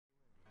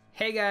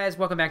Hey guys,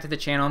 welcome back to the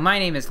channel. My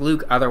name is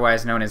Luke,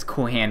 otherwise known as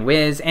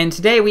CoolHandWiz, and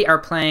today we are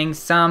playing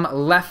some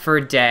Left 4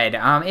 Dead.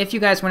 If you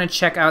guys want to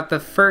check out the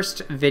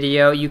first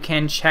video, you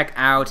can check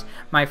out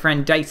my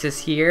friend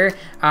Dyceus here.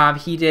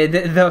 He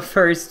did the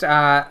first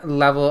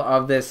level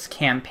of this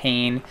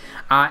campaign,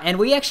 and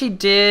we actually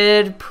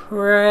did,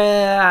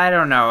 I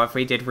don't know if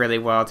we did really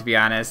well, to be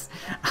honest.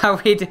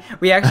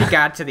 We actually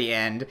got to the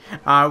end.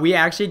 We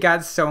actually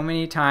got so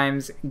many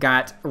times,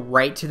 got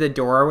right to the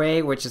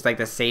doorway, which is like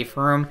the safe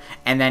room,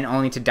 and then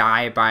only to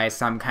die by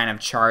some kind of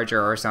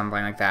charger or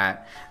something like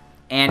that.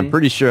 And I'm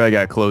pretty sure I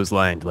got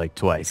clotheslined like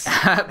twice.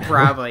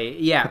 Probably,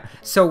 yeah.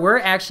 So we're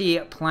actually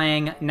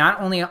playing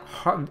not only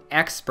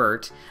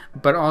Expert,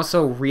 but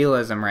also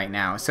Realism right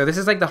now. So this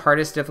is like the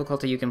hardest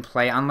difficulty you can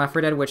play on Left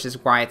 4 Dead, which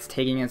is why it's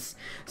taking us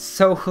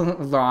so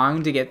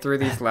long to get through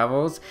these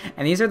levels.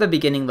 And these are the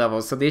beginning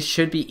levels, so these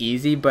should be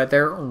easy, but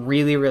they're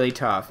really, really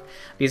tough.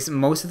 Because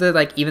most of the,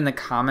 like, even the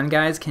common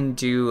guys can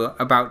do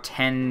about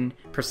 10%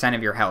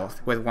 of your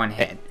health with one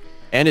hit.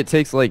 And it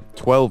takes like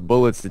 12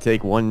 bullets to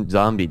take one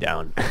zombie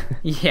down.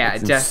 Yeah,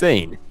 it's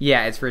insane.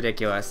 Yeah, it's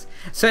ridiculous.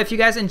 So if you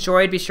guys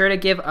enjoyed, be sure to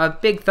give a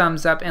big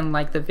thumbs up and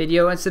like the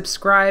video and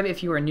subscribe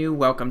if you are new.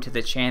 Welcome to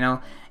the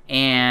channel.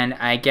 And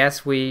I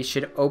guess we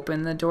should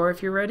open the door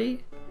if you're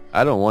ready.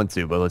 I don't want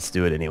to, but let's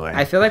do it anyway.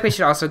 I feel like we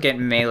should also get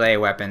melee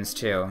weapons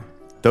too.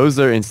 Those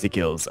are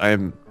insta-kills.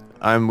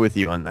 I'm with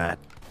you on that.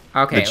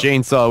 Okay. The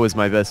chainsaw was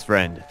my best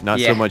friend, not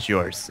so much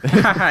yours.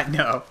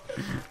 No.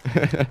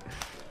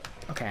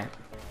 Okay.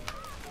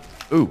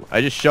 Ooh,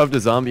 I just shoved a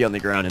zombie on the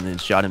ground and then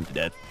shot him to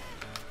death.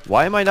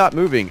 Why am I not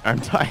moving? I'm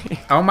dying.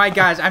 Oh my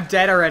gosh, I'm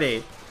dead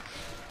already.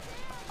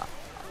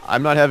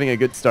 I'm not having a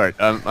good start.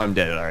 I'm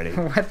dead already.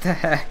 What the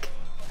heck?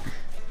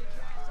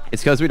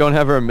 It's because we don't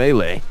have our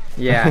melee.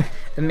 Yeah,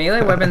 the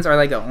melee weapons are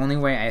like the only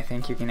way I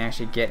think you can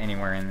actually get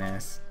anywhere in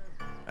this.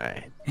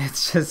 Alright.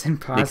 It's just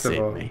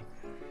impossible. Me.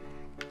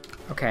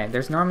 Okay,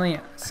 there's normally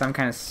some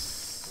kind of...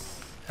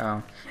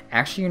 Oh,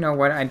 actually, you know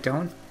what? I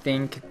don't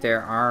think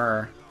there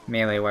are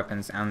melee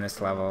weapons on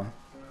this level.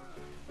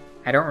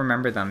 I don't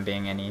remember them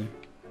being any.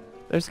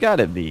 There's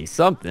gotta be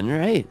something,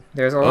 right?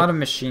 There's a lot of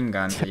machine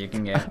guns that you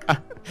can get.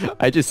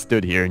 I just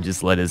stood here and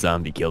just let a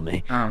zombie kill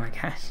me. Oh my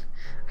gosh.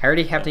 I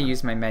already have to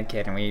use my med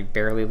kit and we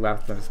barely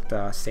left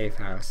the safe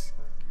house.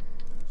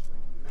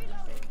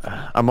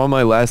 I'm on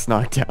my last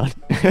knockdown.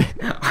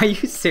 Are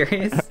you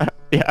serious?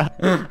 Yeah.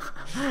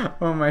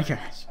 Oh my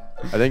gosh.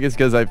 I think it's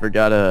because I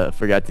forgot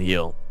to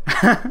heal.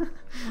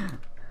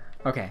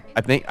 Okay.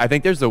 I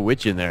think there's a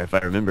witch in there if I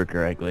remember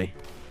correctly.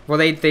 Well,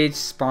 they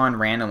spawn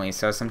randomly,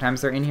 so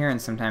sometimes they're in here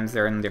and sometimes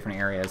they're in different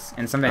areas,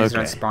 and sometimes they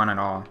don't spawn at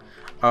all.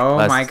 Oh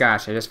my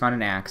gosh! I just found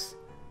an axe.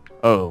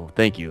 Oh,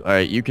 thank you. All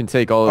right, you can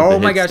take all of the hits. Oh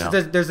my gosh! Now.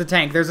 There's a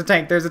tank. There's a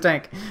tank. There's a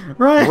tank.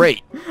 Run!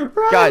 Great.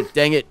 Run! God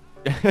dang it!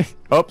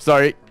 Oh,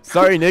 sorry,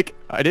 Nick.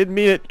 I didn't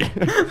mean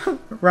it.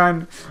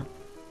 Run!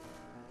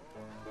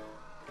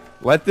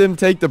 Let them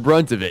take the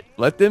brunt of it.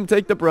 Let them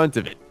take the brunt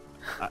of it.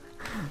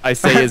 I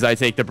say as I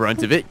take the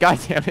brunt of it. God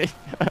damn it.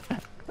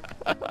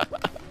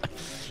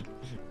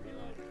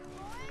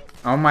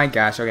 Oh my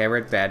gosh, okay,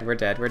 we're dead. We're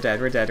dead. We're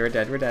dead. We're dead. We're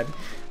dead. We're dead.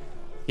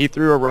 He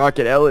threw a rock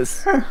at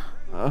Ellis.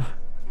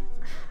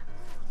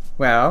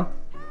 Well.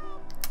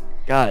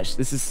 Gosh,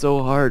 this is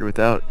so hard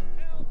without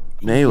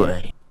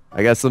melee.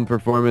 I got some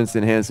performance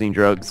enhancing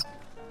drugs.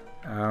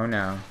 Oh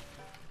no.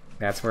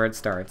 That's where it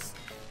starts.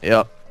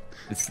 Yep.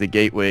 It's the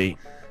gateway.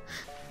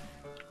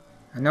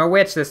 No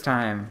witch this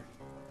time.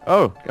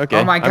 Oh,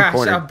 okay. Oh my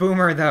gosh, a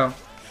boomer though.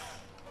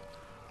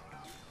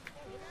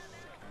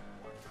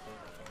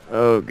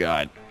 Oh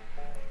god.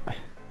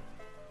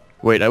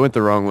 Wait, I went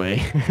the wrong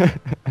way.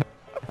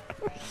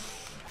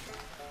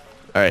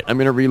 Alright, I'm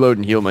gonna reload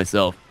and heal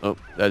myself. Oh,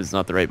 that is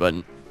not the right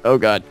button. Oh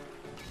god.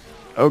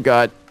 Oh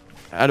god.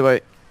 How do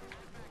I...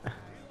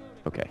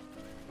 Okay.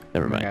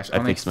 Never mind. Gosh,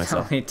 I fixed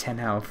myself. Only 10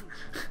 health.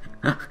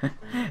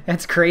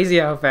 That's crazy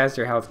how fast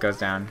your health goes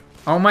down.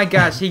 Oh my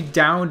gosh, he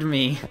downed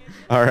me.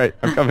 Alright,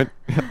 I'm coming.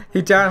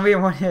 He downed me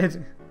in one hit.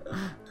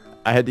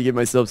 I had to give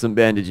myself some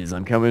bandages.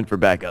 I'm coming for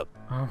backup.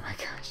 Oh my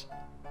gosh.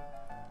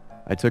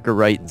 I took a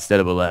right instead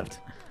of a left.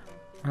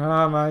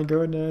 Oh my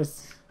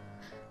goodness.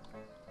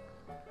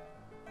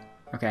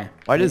 Okay.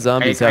 Why do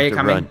zombies have to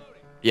coming? run?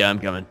 Yeah, I'm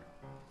coming.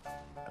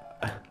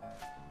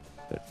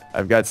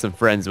 I've got some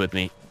friends with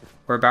me.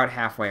 We're about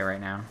halfway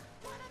right now.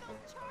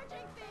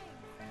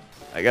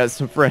 I got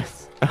some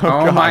friends.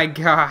 Oh my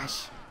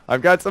gosh.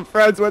 I've got some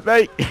friends with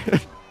me.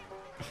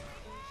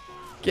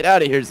 Get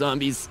out of here,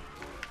 zombies.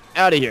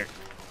 Out of here.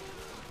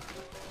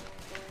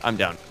 I'm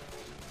down.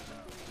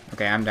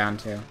 Okay, I'm down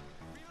too.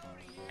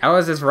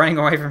 Ellis is running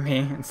away from me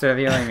instead of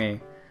healing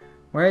me.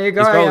 Where are you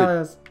going,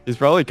 Ellis? He's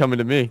probably coming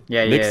to me.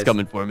 Yeah, Nick's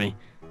coming for me.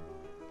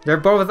 They're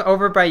both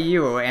over by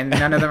you, and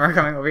none of them are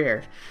coming over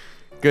here.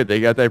 Good,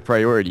 they got their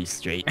priorities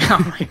straight.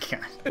 Oh my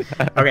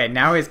gosh. Okay,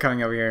 now he's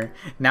coming over here.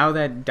 Now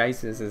that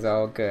Dyceus is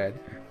all good.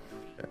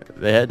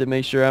 They had to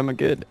make sure I'm a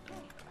good.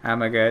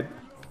 I'm a good.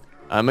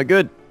 I'm a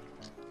good.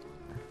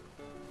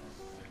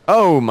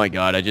 Oh my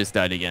god, I just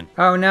died again.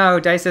 Oh no,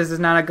 Dyceus is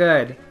not a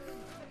good.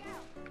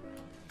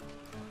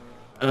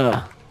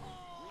 Ugh.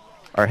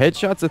 Are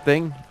headshots a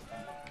thing?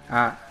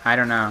 I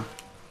don't know.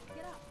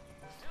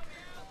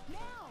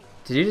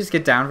 Did you just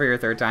get down for your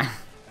third time?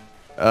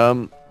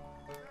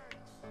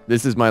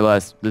 This is my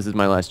last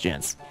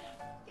chance.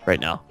 Right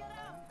now.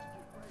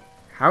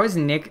 How is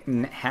Nick...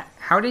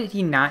 How did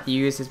he not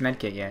use his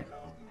medkit yet?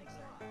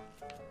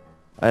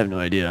 I have no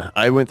idea.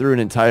 I went through an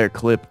entire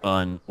clip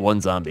on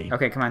one zombie.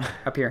 Okay, come on.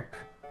 Up here.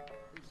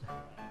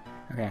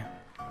 Okay.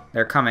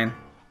 They're coming.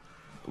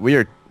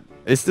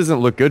 This doesn't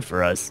look good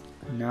for us.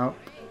 Nope.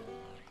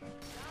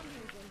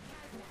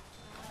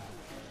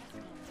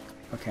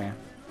 Okay.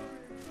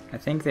 I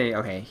think they...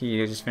 Okay,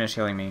 he just finished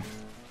healing me.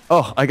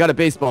 Oh, I got a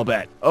baseball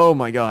bat. Oh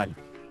my god.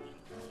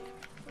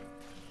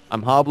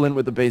 I'm hobbling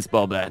with a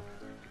baseball bat.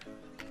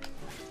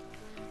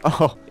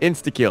 Oh,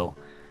 insta-kill.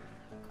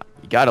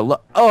 You gotta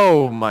look.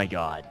 Oh my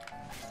god.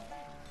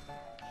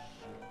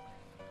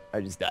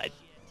 I just died.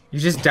 You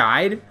just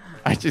died?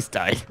 I just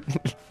died.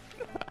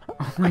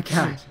 Oh my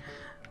gosh.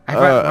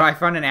 I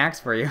found an axe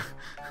for you.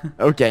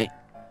 Okay.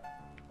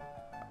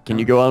 Can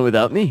you go on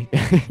without me?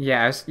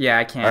 Yeah,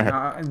 I can.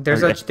 Right.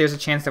 There's Okay. a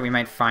chance that we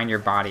might find your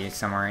body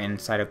somewhere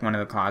inside of one of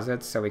the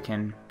closets, so we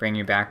can bring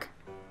you back.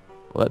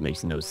 Well, that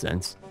makes no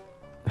sense.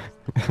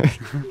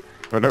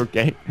 But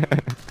okay.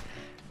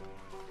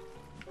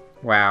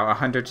 Wow, a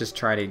hunter just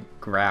tried to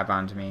grab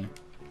onto me.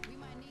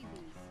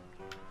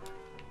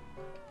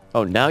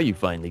 Oh, now you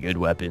find the good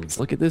weapons.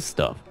 Look at this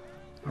stuff.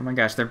 Oh my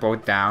gosh, they're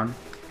both down.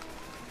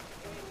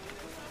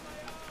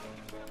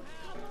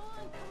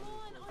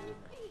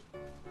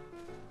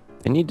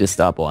 They need to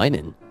stop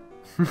whining.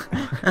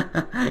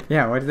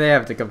 Yeah, what do they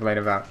have to complain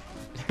about?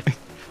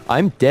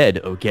 I'm dead,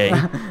 okay?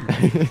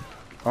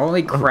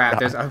 Holy crap, God.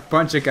 there's a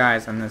bunch of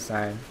guys on this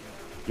side.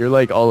 You're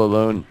like all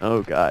alone.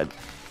 Oh god.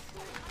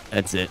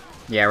 That's it.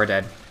 Yeah, we're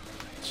dead.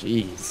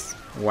 Jeez.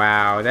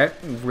 Wow, that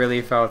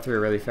really fell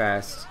through really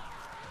fast.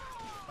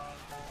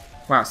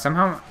 Wow,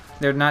 somehow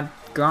they're not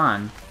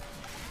gone.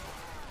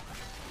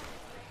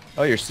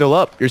 Oh, you're still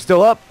up. You're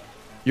still up.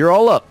 You're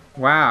all up.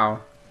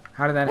 Wow.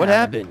 How did that What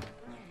happen? happened?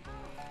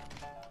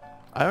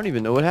 I don't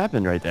even know what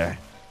happened right there.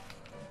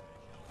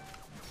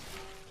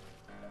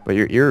 But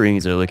your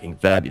earrings are looking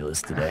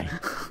fabulous today.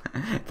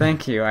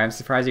 Thank you. I'm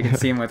surprised you can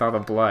see him with all the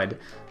blood.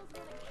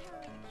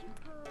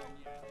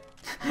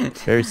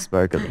 Very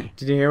sparkly.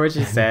 Did you hear what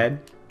she said?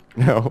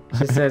 No.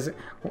 She says,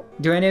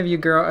 "Do any of you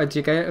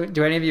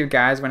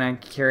guys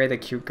want to carry the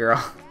cute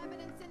girl?"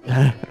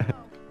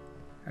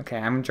 Okay,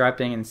 I'm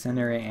dropping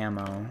incendiary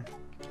ammo.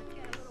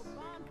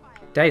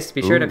 Dice,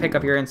 be sure to pick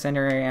up your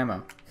incendiary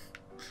ammo.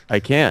 I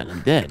can't.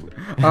 I'm dead.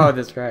 Oh,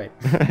 that's right.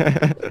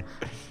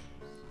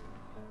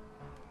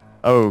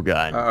 Oh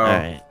god. Uh-oh. All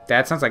right.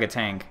 That sounds like a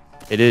tank.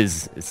 It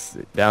is. It's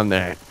down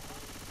there.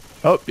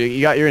 Oh,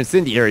 you got your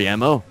incendiary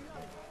ammo.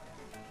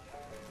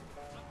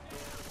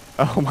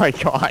 Oh my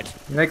god.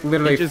 You like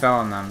literally just- fell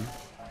on them.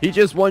 He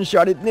just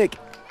one-shotted Nick.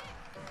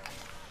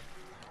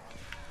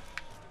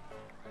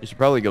 You should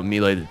probably go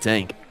melee the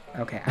tank.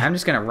 Okay, I'm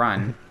just gonna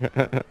run.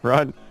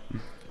 Run.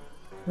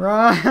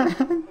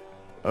 Run!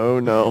 Oh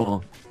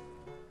no.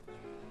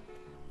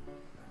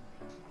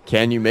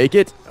 Can you make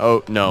it?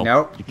 Oh no.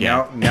 Nope, You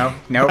can't. nope,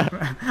 nope,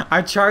 nope.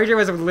 Our charger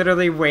was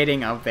literally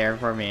waiting up there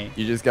for me.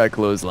 You just got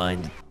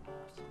clotheslined.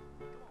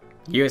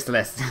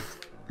 Useless.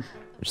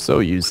 You're so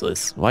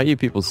useless. Why are you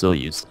people so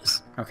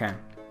useless? Okay.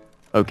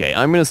 Okay,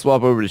 I'm gonna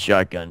swap over to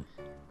shotgun.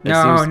 That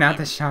No, seems- not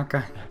the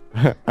shotgun.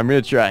 I'm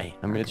gonna try.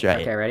 I'm gonna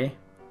try. Okay, it. ready?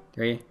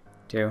 3,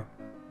 2,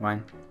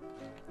 1.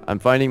 I'm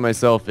finding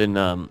myself in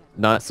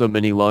not so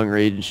many long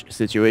range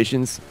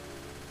situations.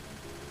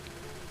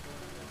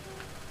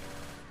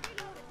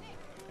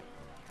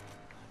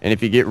 And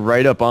if you get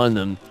right up on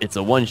them, it's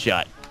a one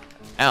shot.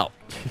 Ow.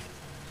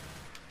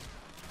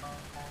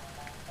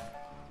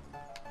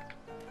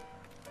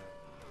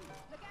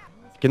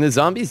 Can the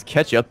zombies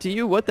catch up to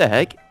you? What the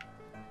heck?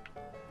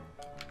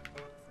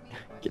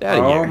 Get out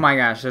of here. Oh my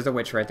gosh, there's a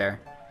witch right there.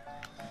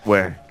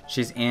 Where?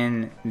 She's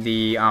in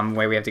the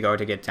way we have to go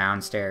to get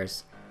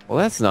downstairs. Well,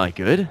 that's not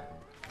good.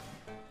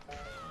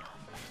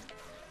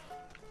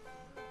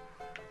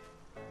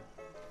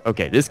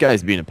 Okay, this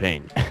guy's being a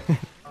pain.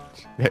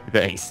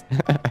 Thanks.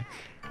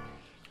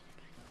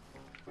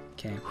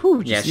 Okay. Whew,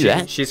 did you Yeah, see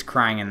that? she's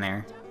crying in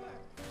there.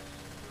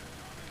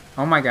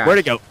 Oh my gosh. Where'd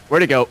it go?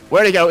 Where'd it go?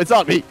 Where'd it go? It's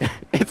on me.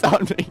 It's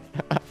on me.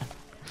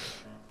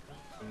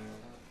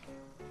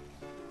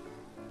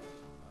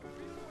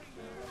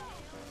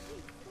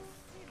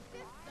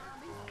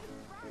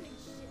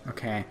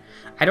 Okay.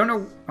 I don't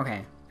know.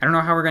 Okay. I don't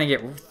know how we're gonna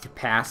get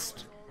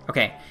past.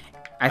 Okay.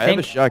 I I have think.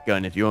 a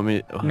shotgun if you want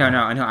me to... No.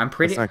 I'm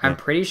pretty. That's not I'm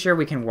good. pretty sure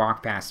we can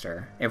walk past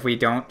her if we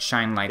don't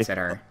shine lights at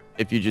her.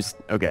 If you just...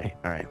 Okay,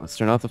 alright. Let's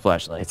turn off the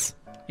flashlights.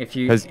 If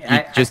you. Because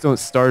you just don't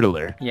startle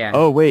her. Yeah.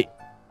 Oh, wait.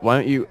 Why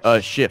don't you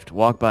shift?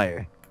 Walk by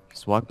her.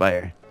 Just walk by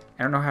her.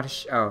 I don't know how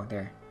to. Oh,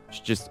 there.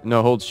 Just...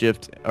 No, hold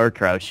shift or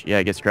crouch. Yeah,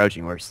 I guess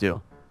crouching works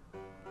too.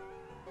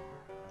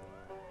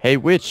 Hey,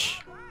 witch.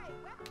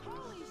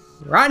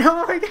 Run!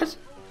 Oh my gosh!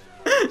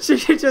 She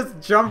just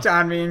jumped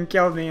on me and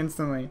killed me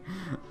instantly.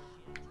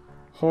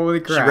 Holy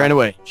crap. She ran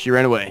away. She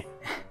ran away.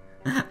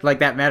 Like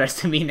that matters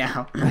to me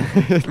now.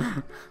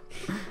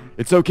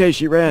 It's okay.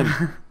 She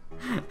ran.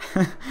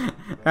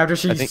 After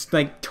she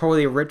like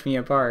totally ripped me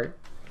apart.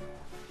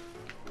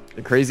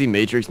 The crazy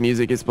Matrix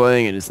music is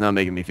playing, and it's not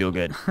making me feel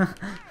good.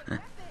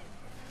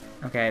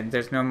 Okay,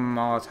 there's no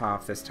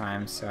Molotov this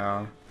time,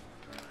 so...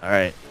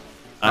 Alright.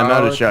 I'm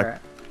out of shock.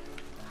 Crap.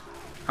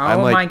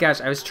 Oh my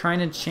gosh, I was trying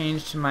to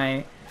change to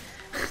my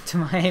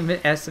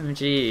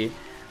SMG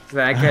so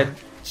that I could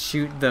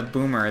shoot the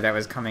boomer that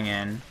was coming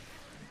in.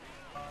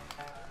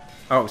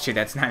 Oh shoot,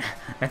 that's not...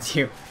 that's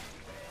you.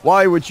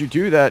 Why would you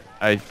do that?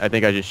 I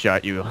think I just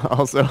shot you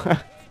also.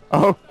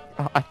 Oh,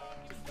 God.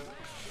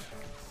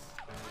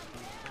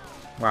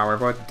 Wow, we're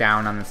both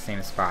down on the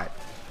same spot.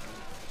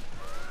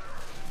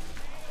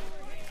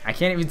 I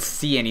can't even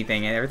see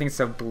anything, and everything's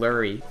so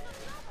blurry.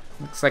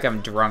 Looks like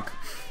I'm drunk.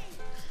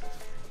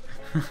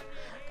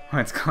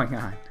 What's going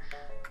on?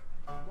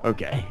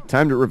 Okay,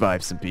 time to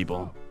revive some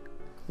people.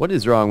 What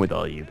is wrong with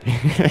all you?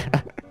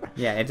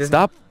 Yeah, it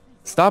doesn't...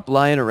 Stop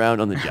lying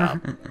around on the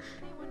job.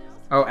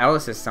 Oh,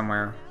 Ellis is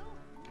somewhere.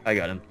 I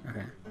got him.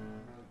 Okay.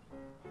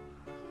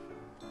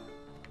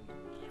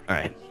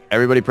 Alright,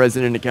 everybody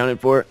present and accounted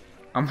for?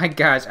 Oh my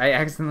gosh, I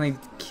accidentally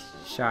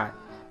shot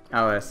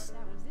Ellis.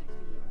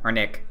 Or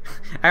Nick.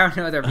 I don't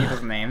know other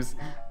people's names.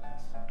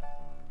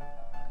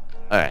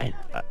 Alright,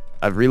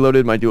 I've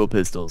reloaded my dual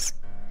pistols.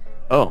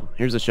 Oh,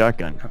 here's a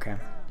shotgun. Okay.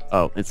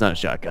 Oh, it's not a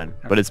shotgun,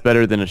 but it's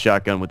better than a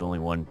shotgun with only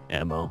one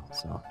ammo,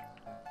 so...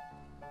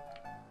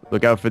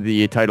 Look out for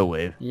the tidal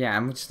wave. Yeah,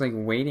 I'm just like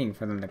waiting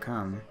for them to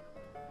come.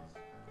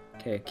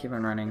 Okay, keep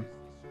on running.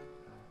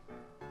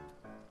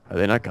 Are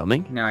they not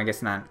coming? No, I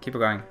guess not. Keep it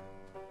going.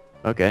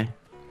 Okay.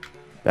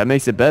 That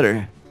makes it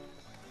better.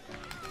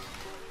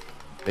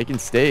 They can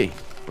stay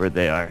where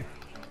they are.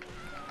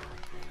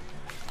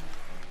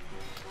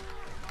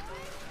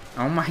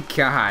 Oh my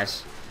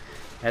gosh.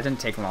 That didn't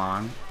take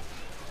long.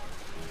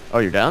 Oh,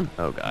 you're down?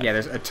 Oh, God. Yeah,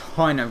 there's a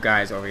ton of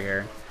guys over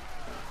here.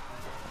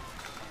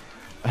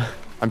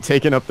 I'm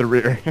taking up the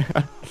rear.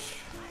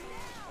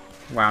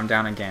 Wow, I'm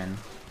down again.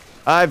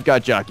 I've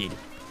got jockeyed.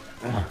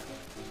 I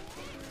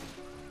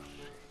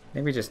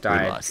think we just We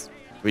died. lost.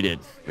 We did.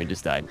 We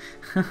just died.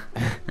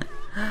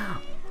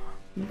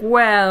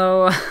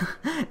 Well,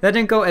 that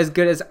didn't go as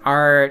good as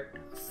our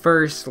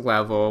first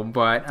level,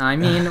 but I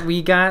mean,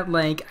 we got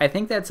like, I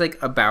think that's like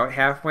about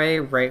halfway,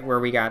 right where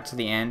we got to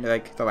the end,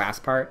 like the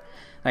last part.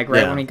 Like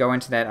right when we go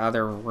into that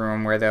other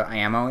room where the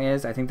ammo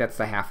is, I think that's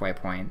the halfway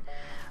point.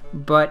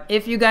 But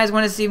if you guys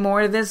want to see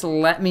more of this,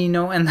 let me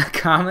know in the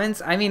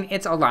comments. I mean,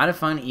 it's a lot of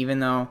fun,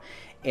 even though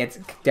it's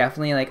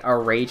definitely like a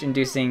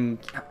rage-inducing...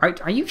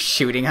 Are you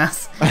shooting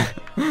us?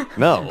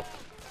 No.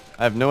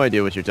 I have no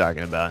idea what you're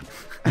talking about.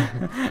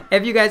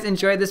 If you guys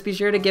enjoyed this, be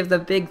sure to give the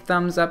big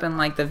thumbs up and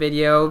like the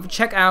video.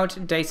 Check out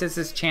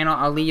Dyceus' channel.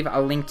 I'll leave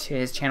a link to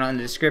his channel in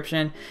the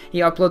description. He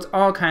uploads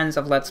all kinds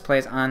of Let's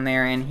Plays on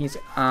there, and he's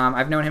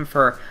I've known him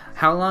for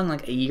how long?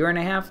 Like a year and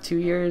a half, 2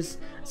 years?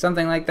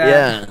 Something like that.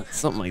 Yeah,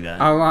 something like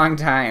that. A long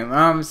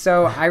time.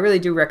 So I really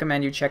do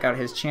recommend you check out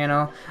his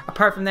channel.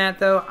 Apart from that,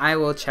 though, I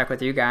will check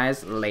with you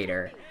guys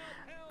later.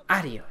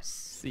 Adios.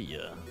 See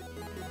ya.